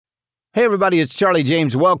Hey everybody, it's Charlie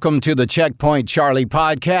James. Welcome to the Checkpoint Charlie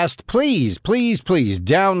podcast. Please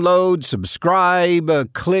download,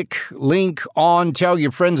 subscribe, click link on, tell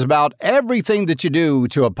your friends about everything that you do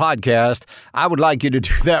to a podcast. I would like you to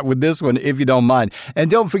do that with this one if you don't mind.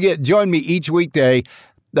 And don't forget, join me each weekday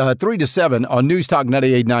 3 to 7 on News Talk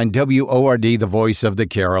 98.9 WORD, the voice of the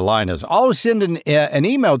Carolinas. Always send an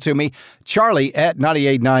email to me,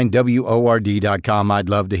 charlie@989WORD.com. I'd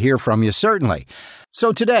love to hear from you, certainly.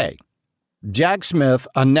 So today, Jack Smith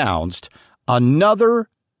announced another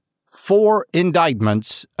 4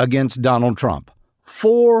 indictments against Donald Trump.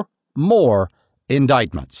 4 more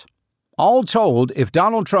indictments. All told, if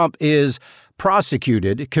Donald Trump is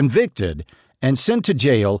prosecuted, convicted, and sent to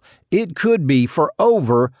jail, it could be for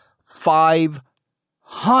over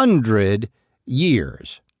 500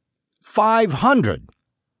 years. 500.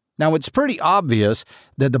 Now, it's pretty obvious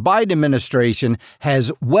that the Biden administration has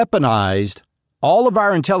weaponized all of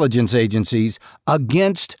our intelligence agencies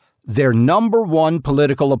against their number one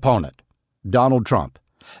political opponent, Donald Trump.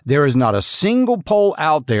 There is not a single poll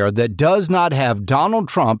out there that does not have Donald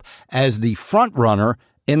Trump as the front runner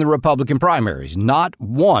in the Republican primaries. Not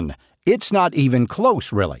one. It's not even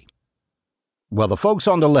close, really. Well, the folks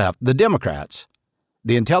on the left, the Democrats,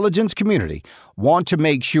 the intelligence community, want to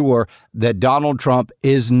make sure that Donald Trump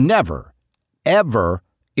is never, ever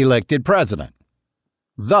elected president.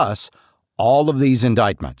 Thus, all of these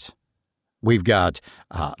indictments. We've got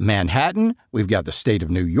Manhattan, we've got the state of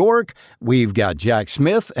New York, we've got Jack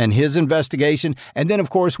Smith and his investigation, and then, of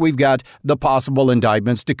course, we've got the possible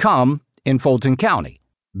indictments to come in Fulton County.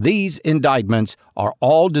 These indictments are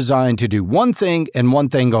all designed to do one thing and one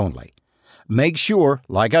thing only. Make sure,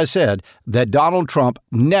 like I said, that Donald Trump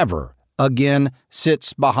never again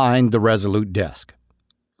sits behind the Resolute desk.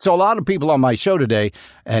 So a lot of people on my show today,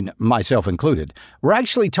 and myself included, we're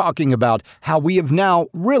actually talking about how we have now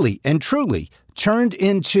really and truly turned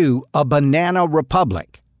into a banana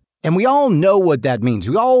republic. And we all know what that means.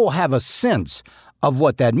 We all have a sense of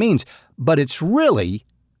what that means, but it's really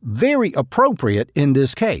very appropriate in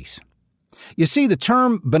this case. You see, the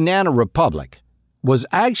term banana republic was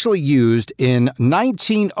actually used in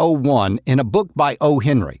 1901 in a book by O.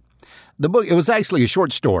 Henry. The book, it was actually a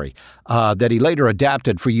short story that he later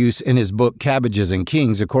adapted for use in his book Cabbages and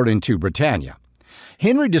Kings, according to Britannia.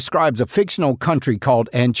 Henry describes a fictional country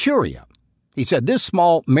called Anchuria. He said, this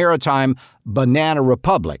small maritime banana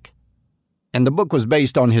republic. And the book was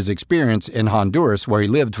based on his experience in Honduras, where he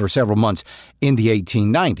lived for several months in the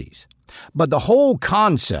 1890s. But the whole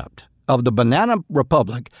concept of the banana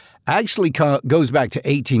republic actually goes back to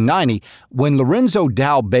 1890, when Lorenzo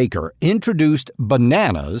Dow Baker introduced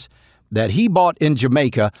bananas that he bought in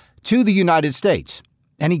Jamaica to the United States.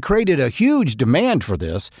 And he created a huge demand for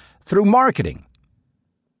this through marketing.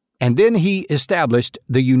 And then he established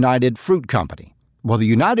the United Fruit Company. Well, the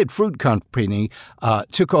United Fruit Company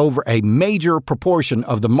took over a major proportion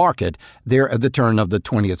of the market there at the turn of the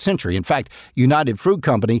 20th century. In fact, United Fruit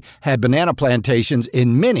Company had banana plantations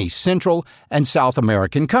in many Central and South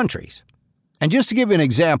American countries. And just to give you an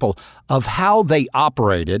example of how they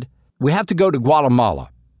operated, we have to go to Guatemala.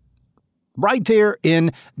 Right there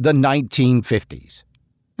in the 1950s,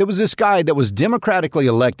 there was this guy that was democratically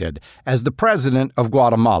elected as the president of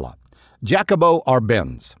Guatemala, Jacobo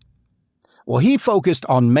Arbenz. Well, he focused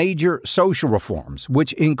on major social reforms,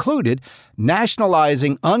 which included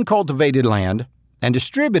nationalizing uncultivated land and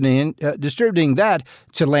distributing that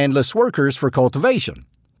to landless workers for cultivation.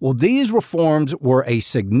 Well, these reforms were a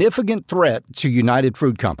significant threat to United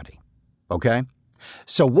Fruit Company. Okay?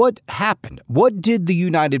 So what happened? What did the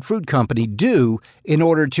United Fruit Company do in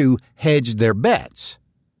order to hedge their bets?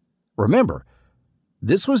 Remember,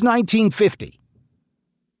 this was 1950.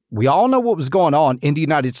 We all know what was going on in the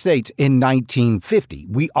United States in 1950.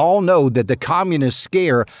 We all know that the communist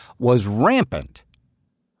scare was rampant.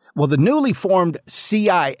 Well, the newly formed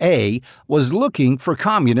CIA was looking for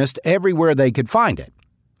communists everywhere they could find it.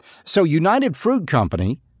 So United Fruit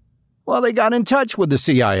Company, well, they got in touch with the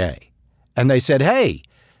CIA. And they said, hey,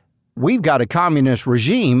 we've got a communist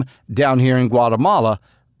regime down here in Guatemala.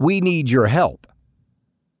 We need your help.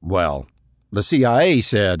 Well, the CIA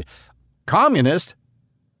said, communist,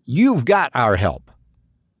 you've got our help.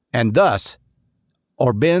 And thus,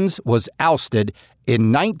 Arbenz was ousted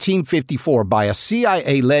in 1954 by a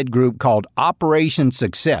CIA-led group called Operation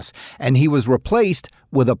Success, and he was replaced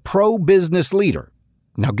with a pro-business leader.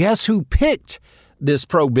 Now, guess who picked this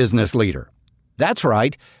pro-business leader? That's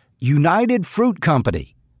right, United Fruit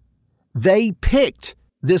Company. They picked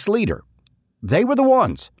this leader. They were the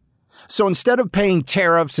ones. So instead of paying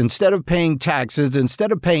tariffs, instead of paying taxes,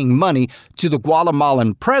 instead of paying money to the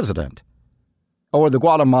Guatemalan president, or the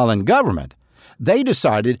Guatemalan government. They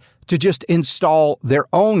decided to just install their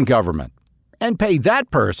own government and pay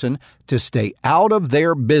that person to stay out of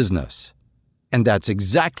their business. And that's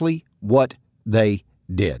exactly what they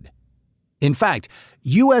did. In fact,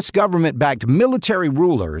 U.S. government-backed military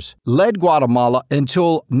rulers led Guatemala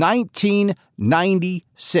until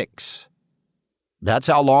 1996. That's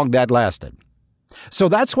how long that lasted. So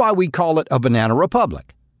that's why we call it a banana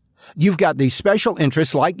republic. You've got these special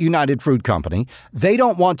interests like United Fruit Company. They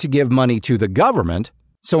don't want to give money to the government,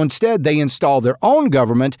 so instead they install their own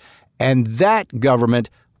government, and that government,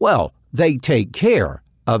 well, they take care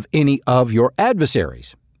of any of your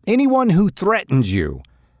adversaries. Anyone who threatens you,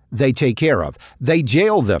 they take care of. They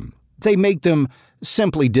jail them. They make them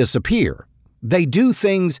simply disappear. They do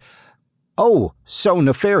things, so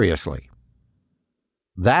nefariously.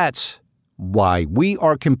 That's why we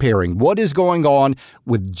are comparing what is going on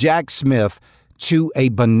with Jack Smith to a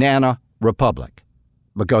banana republic,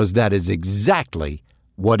 because that is exactly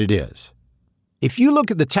what it is. If you look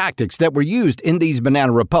at the tactics that were used in these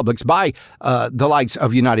banana republics by the likes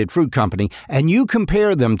of United Fruit Company, and you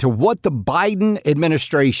compare them to what the Biden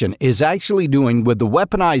administration is actually doing with the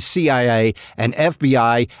weaponized CIA and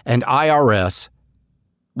FBI and IRS,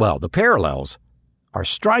 well, the parallels are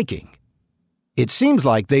striking. It seems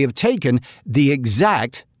like they have taken the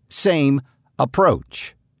exact same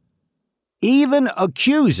approach, even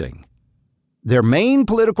accusing their main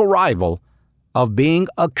political rival of being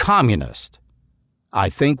a communist. I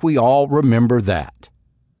think we all remember that.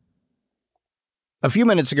 A few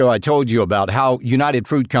minutes ago, I told you about how United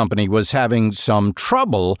Fruit Company was having some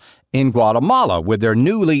trouble in Guatemala with their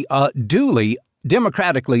duly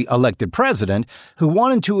democratically elected president who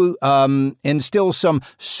wanted to instill some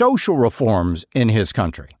social reforms in his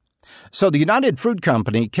country. So the United Fruit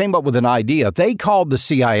Company came up with an idea. They called the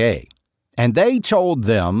CIA, and they told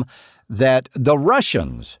them that the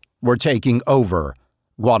Russians were taking over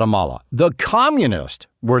Guatemala. The communists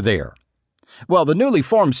were there. Well, the newly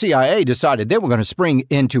formed CIA decided they were going to spring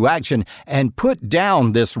into action and put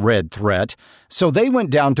down this red threat. So they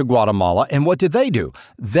went down to Guatemala, and what did they do?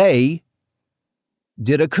 They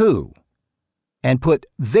did a coup and put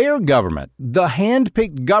their government, the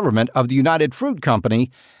hand-picked government of the United Fruit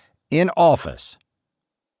Company, in office.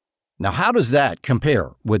 Now, how does that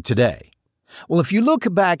compare with today? Well, if you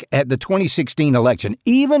look back at the 2016 election,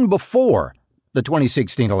 even before the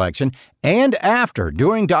 2016 election and after,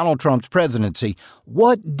 during Donald Trump's presidency,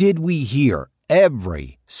 what did we hear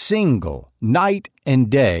every single night and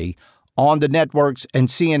day on the networks and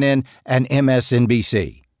CNN and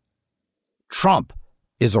MSNBC? Trump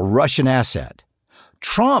is a Russian asset.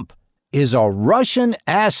 Trump is a Russian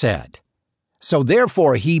asset. So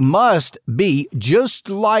therefore, he must be, just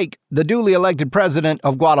like the duly elected president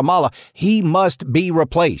of Guatemala, he must be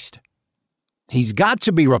replaced. He's got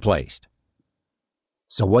to be replaced.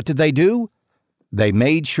 So what did they do? They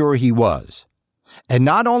made sure he was. And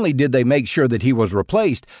not only did they make sure that he was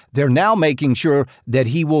replaced, they're now making sure that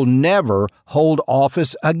he will never hold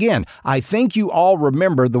office again. I think you all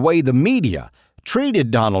remember the way the media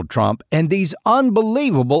treated Donald Trump and these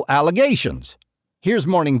unbelievable allegations. Here's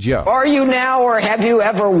Morning Joe. Are you now, or have you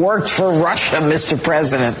ever worked for Russia, Mr.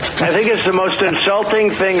 President? I think it's the most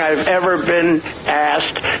insulting thing I've ever been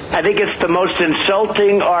asked. I think it's the most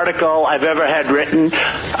insulting article I've ever had written.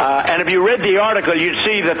 And if you read the article, you'd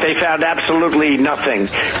see that they found absolutely nothing.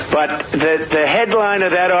 But the headline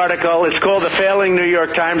of that article is called The Failing New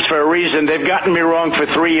York Times for a reason. They've gotten me wrong for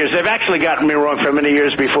 3 years. They've actually gotten me wrong for many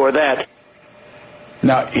years before that.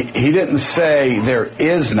 Now, he didn't say there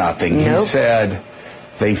is nothing. Nope. He said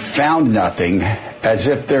they found nothing, as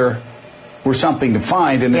if there were something to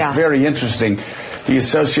find. And It's very interesting. The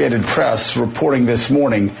Associated Press reporting this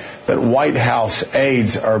morning that White House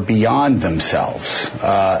aides are beyond themselves,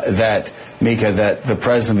 that the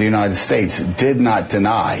President of the United States did not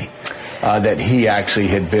deny that he actually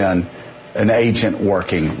had been an agent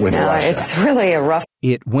working with Russia. It's really a rough...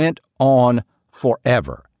 It went on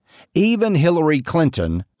forever. Even Hillary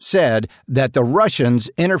Clinton said that the Russians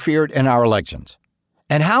interfered in our elections.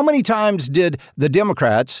 And how many times did the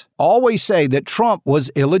Democrats always say that Trump was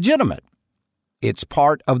illegitimate? It's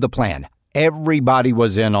part of the plan. Everybody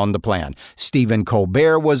was in on the plan. Stephen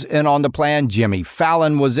Colbert was in on the plan. Jimmy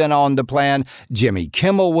Fallon was in on the plan. Jimmy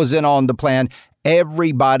Kimmel was in on the plan.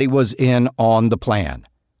 Everybody was in on the plan.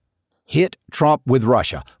 Hit Trump with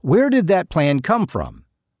Russia. Where did that plan come from?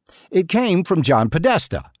 It came from John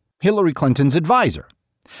Podesta, Hillary Clinton's advisor.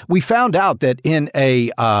 We found out that in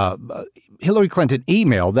a Hillary Clinton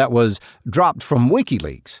email that was dropped from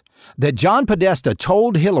WikiLeaks, that John Podesta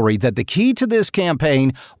told Hillary that the key to this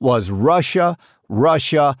campaign was Russia,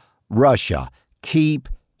 Russia, Russia. keep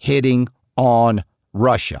hitting on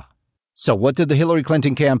Russia. So what did the Hillary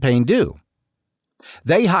Clinton campaign do?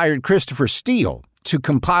 They hired Christopher Steele to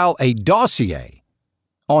compile a dossier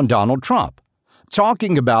on Donald Trump,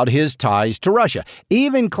 talking about his ties to Russia,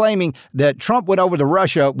 even claiming that Trump went over to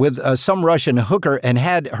Russia with some Russian hooker and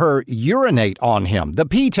had her urinate on him. The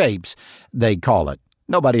P-tapes, they call it.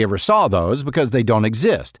 Nobody ever saw those because they don't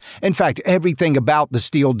exist. In fact, everything about the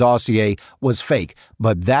Steele dossier was fake,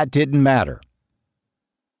 but that didn't matter.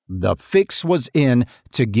 The fix was in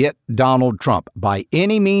to get Donald Trump by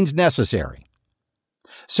any means necessary.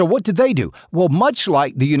 So what did they do? Well, much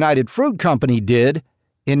like the United Fruit Company did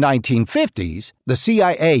in 1950s, the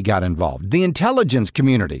CIA got involved. The intelligence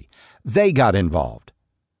community, they got involved.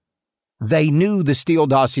 They knew the Steele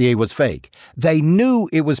dossier was fake. They knew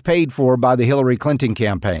it was paid for by the Hillary Clinton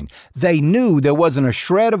campaign. They knew there wasn't a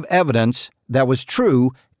shred of evidence that was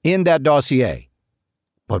true in that dossier.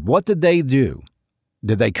 But what did they do?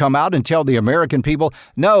 Did they come out and tell the American people,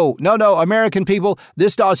 no, American people,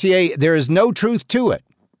 this dossier, there is no truth to it?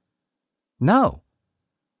 No.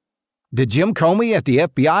 Did Jim Comey at the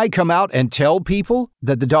FBI come out and tell people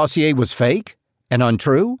that the dossier was fake and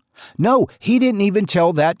untrue? No, he didn't even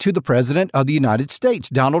tell that to the President of the United States,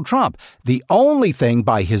 Donald Trump. The only thing,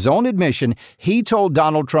 by his own admission, he told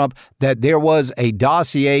Donald Trump that there was a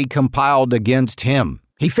dossier compiled against him.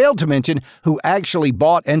 He failed to mention who actually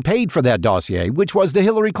bought and paid for that dossier, which was the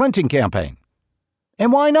Hillary Clinton campaign.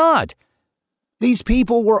 And why not? These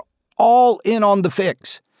people were all in on the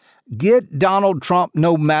fix. Get Donald Trump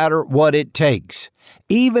no matter what it takes,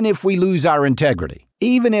 even if we lose our integrity,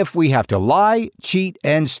 even if we have to lie, cheat,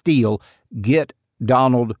 and steal, get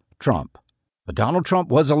Donald Trump. But Donald Trump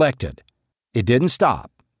was elected. It didn't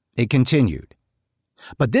stop. It continued.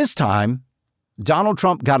 But this time, Donald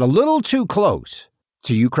Trump got a little too close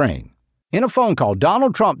to Ukraine. In a phone call,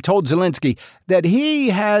 Donald Trump told Zelensky that he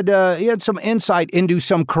had some insight into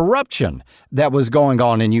some corruption that was going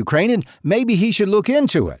on in Ukraine, and maybe he should look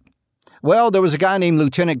into it. Well, there was a guy named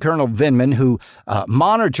Lieutenant Colonel Vindman who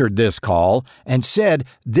monitored this call and said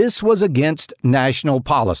this was against national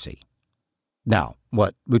policy. Now,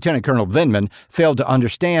 what Lieutenant Colonel Vindman failed to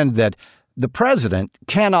understand that the president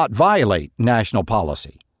cannot violate national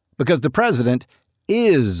policy because the president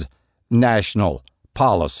is national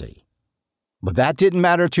policy. But that didn't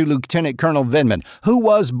matter to Lieutenant Colonel Vindman, who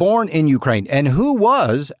was born in Ukraine and who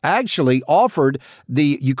was actually offered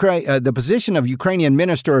the position of Ukrainian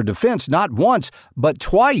Minister of Defense not once, but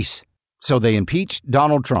twice. So they impeached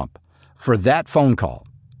Donald Trump for that phone call.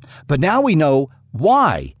 But now we know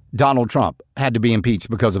why Donald Trump had to be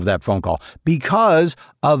impeached because of that phone call. Because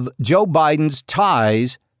of Joe Biden's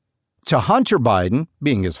ties to Hunter Biden,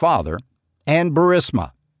 being his father, and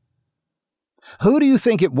Burisma. Who do you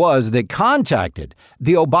think it was that contacted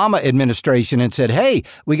the Obama administration and said, hey,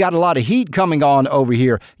 we got a lot of heat coming on over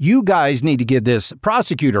here. You guys need to get this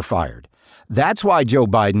prosecutor fired. That's why Joe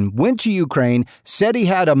Biden went to Ukraine, said he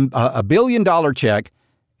had a $1 billion check,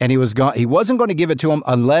 and he wasn't going to give it to him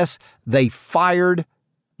unless they fired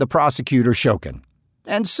the prosecutor Shokin.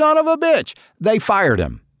 And son of a bitch, they fired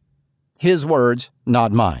him. His words,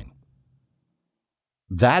 not mine.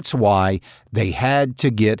 That's why they had to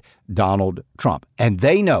get Donald Trump. And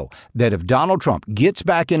they know that if Donald Trump gets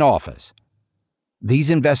back in office, these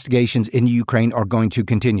investigations in Ukraine are going to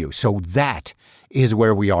continue. So that is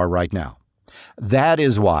where we are right now. That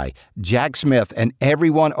is why Jack Smith and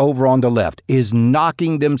everyone over on the left is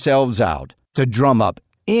knocking themselves out to drum up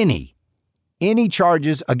any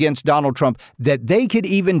charges against Donald Trump that they could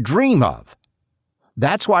even dream of.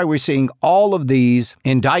 That's why we're seeing all of these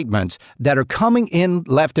indictments that are coming in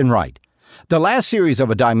left and right. The last series of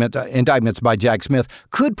indictments by Jack Smith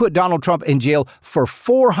could put Donald Trump in jail for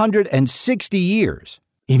 460 years.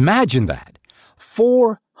 Imagine that.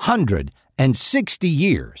 460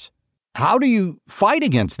 years. How do you fight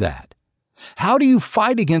against that? How do you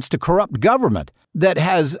fight against a corrupt government that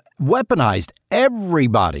has weaponized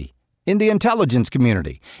everybody in the intelligence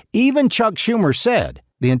community? Even Chuck Schumer said,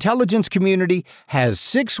 the intelligence community has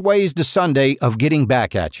 6 ways to Sunday of getting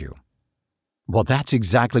back at you. Well, that's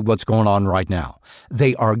exactly what's going on right now.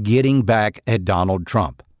 They are getting back at Donald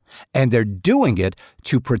Trump, and they're doing it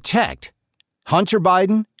to protect Hunter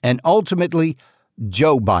Biden and ultimately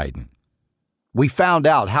Joe Biden. We found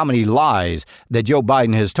out how many lies that Joe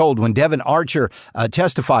Biden has told when Devon Archer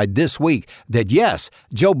testified this week that, yes,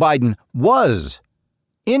 Joe Biden was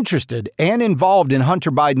interested and involved in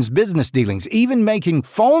Hunter Biden's business dealings, even making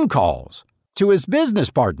phone calls to his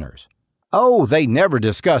business partners. Oh, they never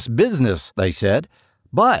discussed business, they said,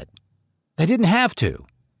 but they didn't have to.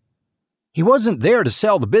 He wasn't there to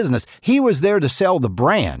sell the business. He was there to sell the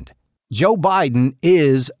brand. Joe Biden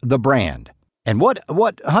is the brand. And what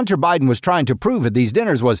Hunter Biden was trying to prove at these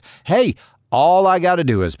dinners was, hey, all I got to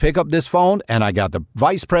do is pick up this phone and I got the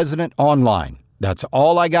vice president online. That's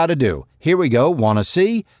all I got to do. Here we go. Want to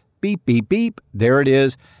see? Beep, beep, beep. There it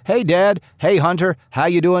is. Hey, Dad. Hey, Hunter. How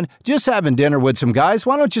you doing? Just having dinner with some guys.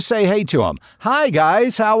 Why don't you say hey to them? Hi,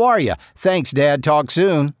 guys. How are you? Thanks, Dad. Talk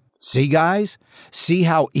soon. See, guys? See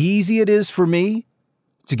how easy it is for me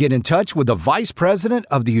to get in touch with the Vice President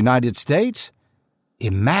of the United States?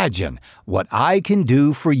 Imagine what I can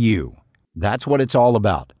do for you. That's what it's all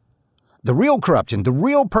about. The real corruption, the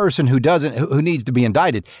real person who needs to be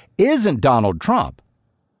indicted isn't Donald Trump.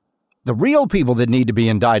 The real people that need to be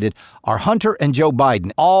indicted are Hunter and Joe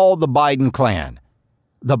Biden, all the Biden clan,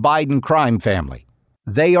 the Biden crime family.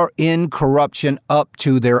 They are in corruption up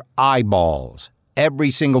to their eyeballs, every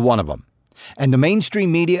single one of them. And the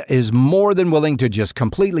mainstream media is more than willing to just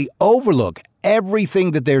completely overlook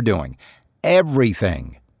everything that they're doing.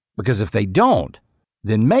 Everything. Because if they don't,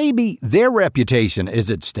 then maybe their reputation is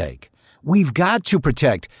at stake. We've got to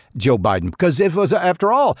protect Joe Biden because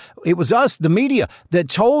after all, it was us, the media, that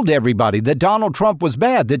told everybody that Donald Trump was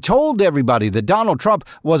bad, that told everybody that Donald Trump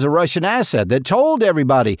was a Russian asset, that told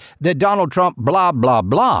everybody that Donald Trump blah, blah,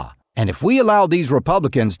 blah. And if we allow these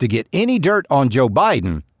Republicans to get any dirt on Joe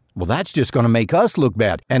Biden, well, that's just going to make us look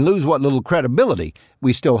bad and lose what little credibility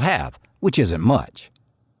we still have, which isn't much.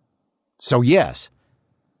 So yes,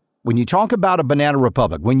 when you talk about a banana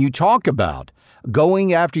republic, when you talk about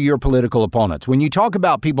going after your political opponents, when you talk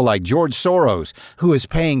about people like George Soros, who is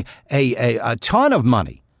paying a ton of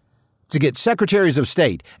money to get secretaries of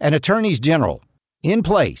state and attorneys general in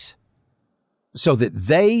place so that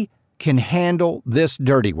they can handle this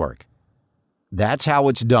dirty work. That's how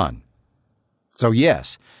it's done. So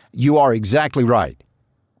yes, you are exactly right.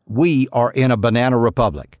 We are in a banana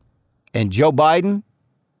republic, and Joe Biden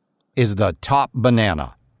is the top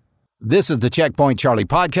banana. This is the Checkpoint Charlie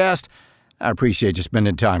podcast. I appreciate you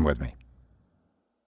spending time with me.